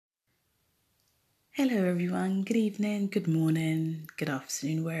Hello everyone, good evening, good morning, good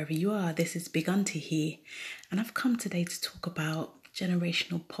afternoon, wherever you are. This is Big Auntie here, and I've come today to talk about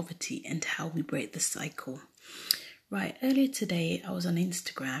generational poverty and how we break the cycle. Right, earlier today I was on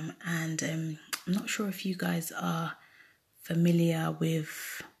Instagram and I'm not sure if you guys are familiar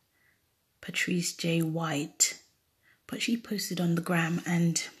with Patrice J. White, but she posted on the gram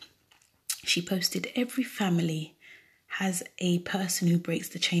and she posted every family has a person who breaks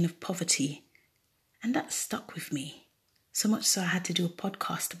the chain of poverty. And that stuck with me, so much so I had to do a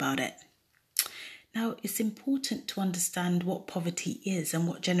podcast about it. Now, it's important to understand what poverty is and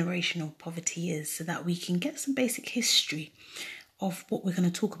what generational poverty is so that we can get some basic history of what we're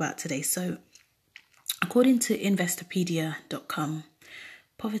going to talk about today. So, according to Investopedia.com,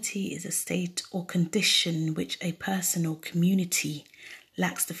 poverty is a state or condition in which a person or community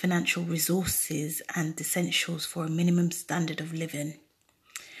lacks the financial resources and essentials for a minimum standard of living.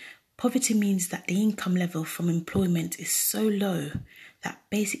 Poverty means that the income level from employment is so low that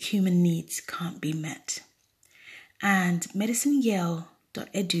basic human needs can't be met. And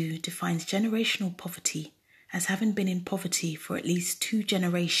medicineyale.edu defines generational poverty as having been in poverty for at least 2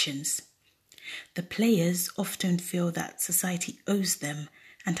 generations. The players often feel that society owes them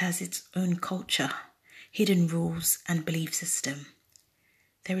and has its own culture, hidden rules and belief system.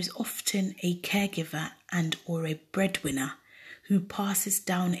 There is often a caregiver and or a breadwinner who passes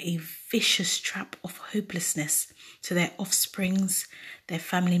down a vicious trap of hopelessness to their offsprings, their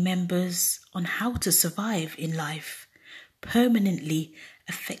family members on how to survive in life, permanently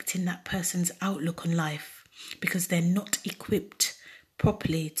affecting that person's outlook on life because they're not equipped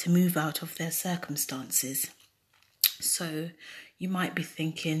properly to move out of their circumstances. So you might be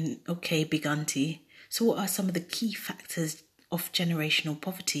thinking, okay, Big Auntie, so what are some of the key factors of generational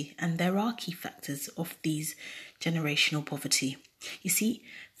poverty? And there are key factors of these generational poverty. You see,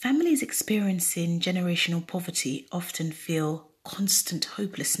 families experiencing generational poverty often feel constant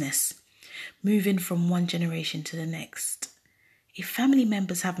hopelessness, moving from one generation to the next. If family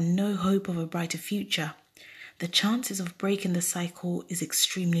members have no hope of a brighter future, the chances of breaking the cycle is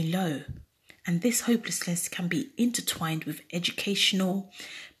extremely low. And this hopelessness can be intertwined with educational,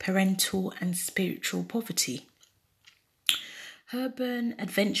 parental, and spiritual poverty.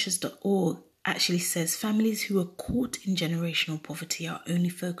 UrbanAdventures.org actually says families who are caught in generational poverty are only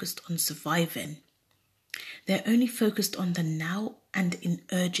focused on surviving. They're only focused on the now and in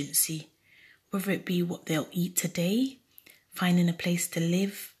urgency, whether it be what they'll eat today, finding a place to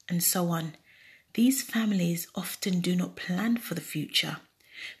live, and so on. These families often do not plan for the future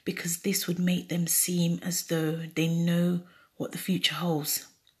because this would make them seem as though they know what the future holds.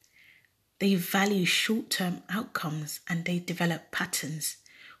 They value short-term outcomes and they develop patterns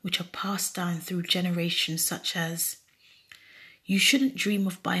which are passed down through generations, such as, you shouldn't dream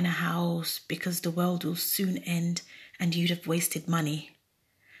of buying a house because the world will soon end and you'd have wasted money.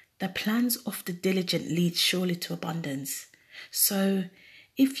 The plans of the diligent lead surely to abundance. So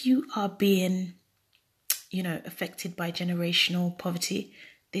if you are being, affected by generational poverty,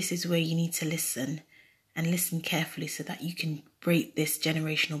 this is where you need to listen and listen carefully so that you can break this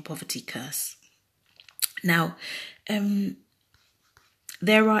generational poverty curse. Now,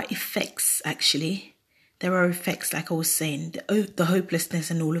 there are effects, actually. There are effects, like I was saying, the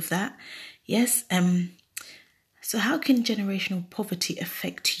hopelessness and all of that. Yes. So how can generational poverty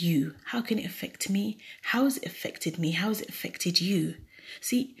affect you? How can it affect me? How has it affected me? How has it affected you?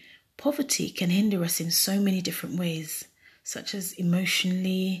 See, poverty can hinder us in so many different ways, such as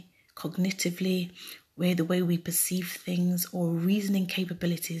emotionally, cognitively, where the way we perceive things, or reasoning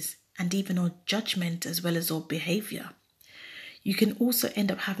capabilities, and even our judgment as well as our behavior. You can also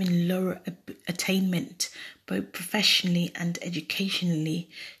end up having lower attainment, both professionally and educationally,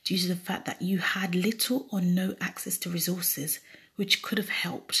 due to the fact that you had little or no access to resources, which could have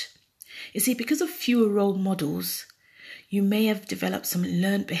helped. You see, because of fewer role models, you may have developed some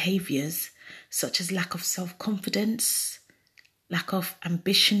learned behaviors, such as lack of self-confidence, lack of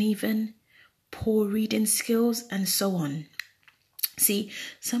ambition even, poor reading skills, and so on. See,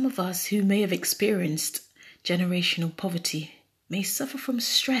 some of us who may have experienced generational poverty may suffer from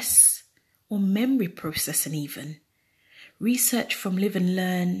stress or memory processing even. Research from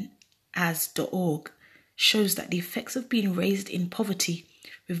liveandlearnas.org shows that the effects of being raised in poverty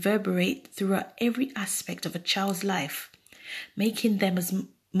reverberate throughout every aspect of a child's life, making them as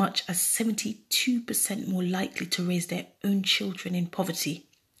much as 72% more likely to raise their own children in poverty.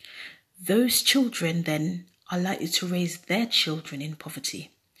 Those children then are likely to raise their children in poverty.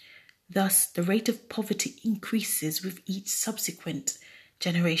 Thus, the rate of poverty increases with each subsequent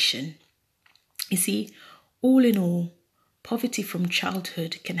generation. You see, all in all, Poverty from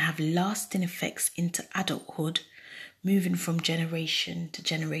childhood can have lasting effects into adulthood, moving from generation to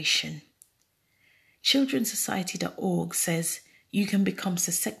generation. ChildrenSociety.org says you can become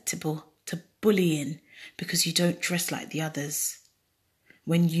susceptible to bullying because you don't dress like the others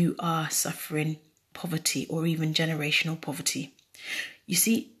when you are suffering poverty or even generational poverty. You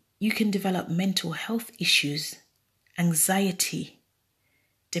see, you can develop mental health issues, anxiety,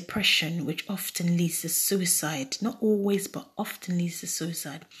 depression, which often leads to suicide. Not always, but often leads to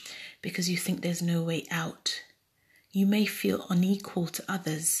suicide because you think there's no way out. You may feel unequal to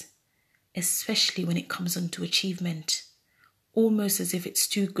others, especially when it comes onto achievement, almost as if it's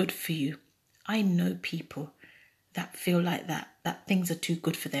too good for you. I know people that feel like that things are too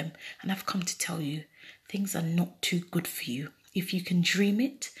good for them. And I've come to tell you, things are not too good for you. If you can dream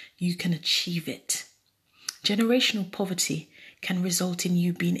it, you can achieve it. Generational poverty can result in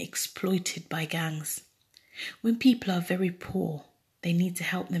you being exploited by gangs. When people are very poor, they need to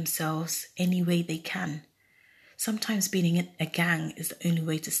help themselves any way they can. Sometimes being in a gang is the only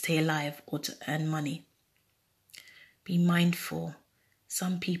way to stay alive or to earn money. Be mindful.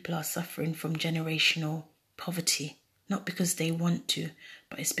 Some people are suffering from generational poverty, not because they want to,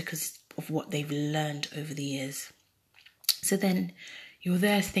 but it's because of what they've learned over the years. So then you're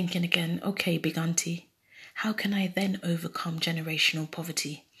there thinking again, okay, big auntie, how can I then overcome generational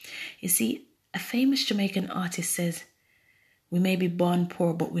poverty? You see, a famous Jamaican artist says, we may be born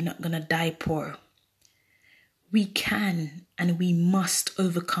poor, but we're not going to die poor. We can and we must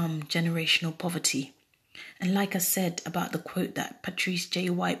overcome generational poverty. And like I said about the quote that Patrice J.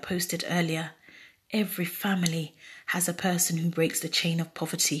 White posted earlier, every family has a person who breaks the chain of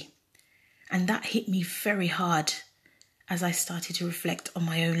poverty. And that hit me very hard as I started to reflect on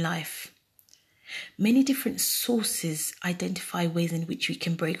my own life. Many different sources identify ways in which we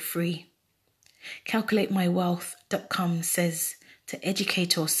can break free. CalculateMyWealth.com says to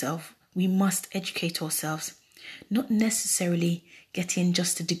educate ourselves, we must educate ourselves, not necessarily getting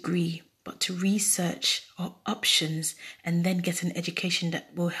just a degree, but to research our options and then get an education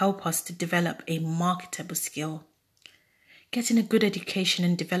that will help us to develop a marketable skill. Getting a good education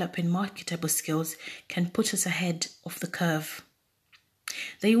and developing marketable skills can put us ahead of the curve.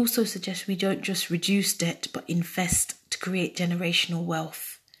 They also suggest we don't just reduce debt, but invest to create generational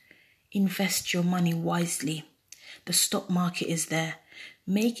wealth. Invest your money wisely. The stock market is there.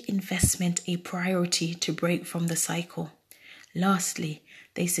 Make investment a priority to break from the cycle. Lastly,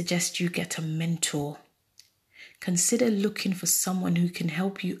 they suggest you get a mentor. Consider looking for someone who can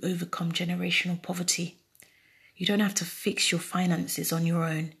help you overcome generational poverty. You don't have to fix your finances on your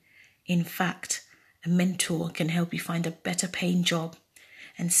own. In fact, a mentor can help you find a better paying job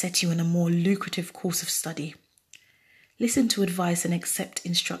and set you on a more lucrative course of study. Listen to advice and accept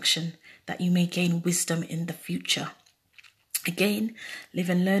instruction that you may gain wisdom in the future. Again,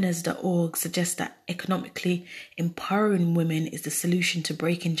 liveandlearners.org suggests that economically empowering women is the solution to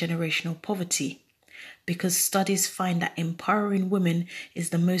breaking generational poverty, because studies find that empowering women is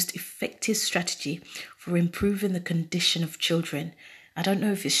the most effective strategy for improving the condition of children. I don't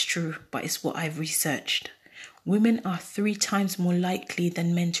know if it's true, but it's what I've researched. Women are 3 times more likely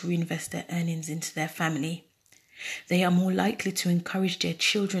than men to reinvest their earnings into their family. They are more likely to encourage their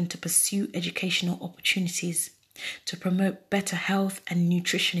children to pursue educational opportunities, to promote better health and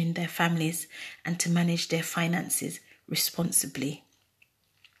nutrition in their families, and to manage their finances responsibly.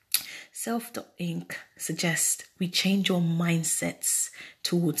 Self.Inc. suggests we change our mindsets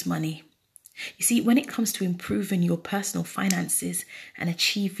towards money. You see, when it comes to improving your personal finances and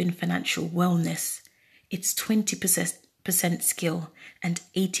achieving financial wellness, it's 20% skill and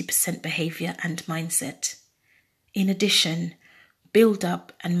 80% behavior and mindset. In addition, build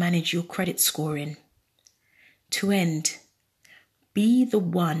up and manage your credit scoring. To end, be the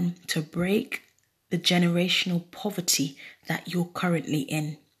one to break the generational poverty that you're currently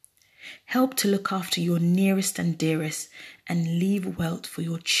in. Help to look after your nearest and dearest and leave wealth for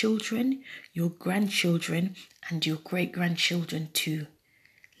your children, your grandchildren, and your great-grandchildren too.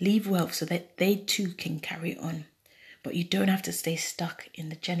 Leave wealth so that they too can carry on. But you don't have to stay stuck in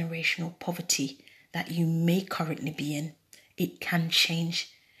the generational poverty that you may currently be in. It can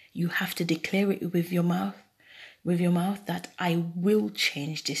change. You have to declare it with your mouth that I will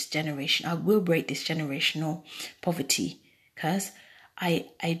change this generation. I will break this generational poverty, because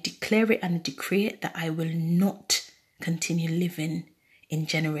I declare it and decree it that I will not continue living in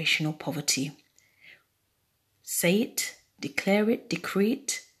generational poverty. Say it, declare it, decree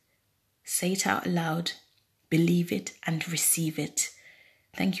it, say it out loud, believe it and receive it.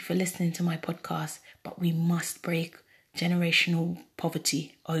 Thank you for listening to my podcast, but we must break generational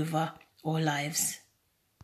poverty over our lives.